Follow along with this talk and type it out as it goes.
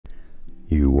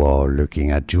You are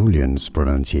looking at Julian's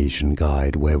pronunciation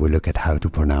guide, where we look at how to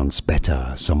pronounce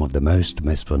better some of the most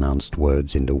mispronounced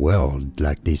words in the world,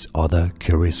 like this other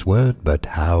curious word. But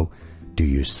how do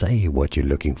you say what you're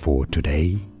looking for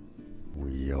today?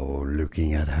 We are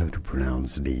looking at how to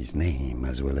pronounce these names,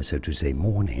 as well as how to say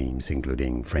more names,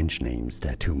 including French names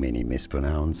that too many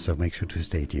mispronounce, so make sure to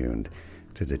stay tuned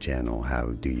to the channel. How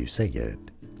do you say it?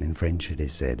 In French it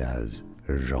is said as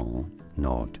Jean,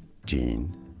 not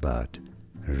Jean, but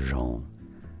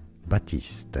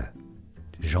Jean-Baptiste.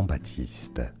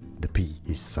 Jean-Baptiste. The P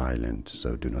is silent,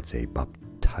 so do not say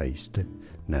Baptiste.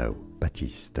 No,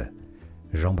 Baptiste.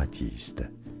 Jean-Baptiste.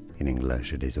 In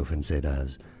English it is often said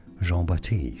as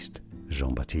Jean-Baptiste.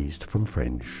 Jean-Baptiste from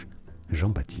French.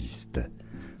 Jean-Baptiste.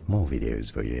 More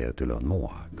videos for you here to learn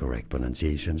more correct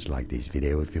pronunciations like this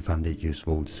video. If you found it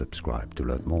useful, subscribe to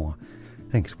learn more.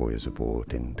 Thanks for your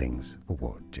support and thanks for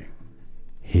watching.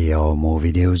 Here are more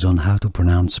videos on how to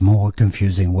pronounce more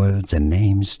confusing words and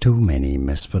names too many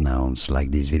mispronounced.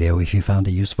 Like this video if you found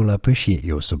it useful. I appreciate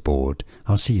your support.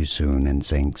 I'll see you soon and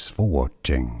thanks for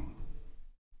watching.